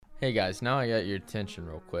Hey guys, now I got your attention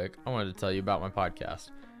real quick. I wanted to tell you about my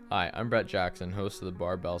podcast. Hi, I'm Brett Jackson, host of the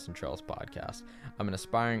Barbells and Trails podcast. I'm an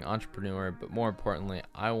aspiring entrepreneur, but more importantly,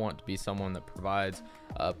 I want to be someone that provides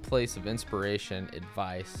a place of inspiration,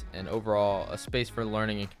 advice, and overall a space for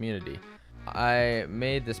learning and community. I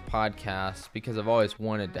made this podcast because I've always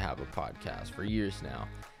wanted to have a podcast for years now.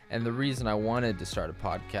 And the reason I wanted to start a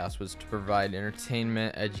podcast was to provide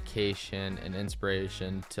entertainment, education, and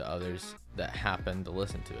inspiration to others that happen to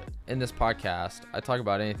listen to it. In this podcast, I talk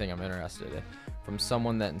about anything I'm interested in, from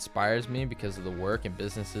someone that inspires me because of the work and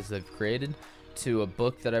businesses they've created, to a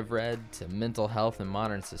book that I've read, to mental health and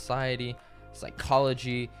modern society,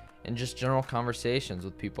 psychology, and just general conversations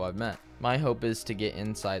with people I've met. My hope is to get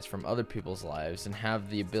insights from other people's lives and have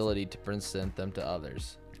the ability to present them to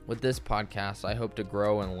others. With this podcast, I hope to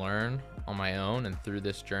grow and learn on my own and through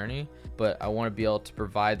this journey, but I want to be able to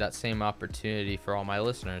provide that same opportunity for all my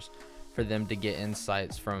listeners, for them to get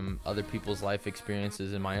insights from other people's life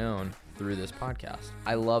experiences and my own through this podcast.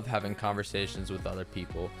 I love having conversations with other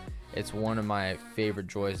people. It's one of my favorite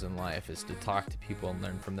joys in life is to talk to people and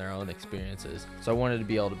learn from their own experiences. So I wanted to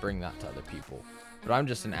be able to bring that to other people. But I'm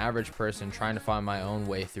just an average person trying to find my own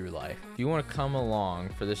way through life. If you want to come along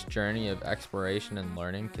for this journey of exploration and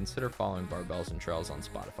learning, consider following Barbells and Trails on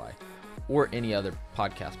Spotify or any other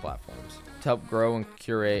podcast platforms to help grow and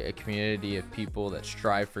curate a community of people that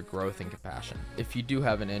strive for growth and compassion. If you do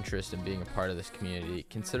have an interest in being a part of this community,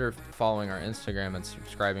 consider following our Instagram and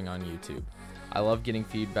subscribing on YouTube. I love getting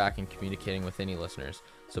feedback and communicating with any listeners,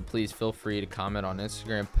 so please feel free to comment on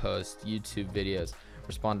Instagram posts, YouTube videos,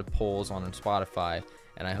 respond to polls on Spotify,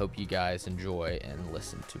 and I hope you guys enjoy and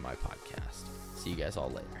listen to my podcast. See you guys all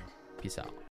later. Peace out.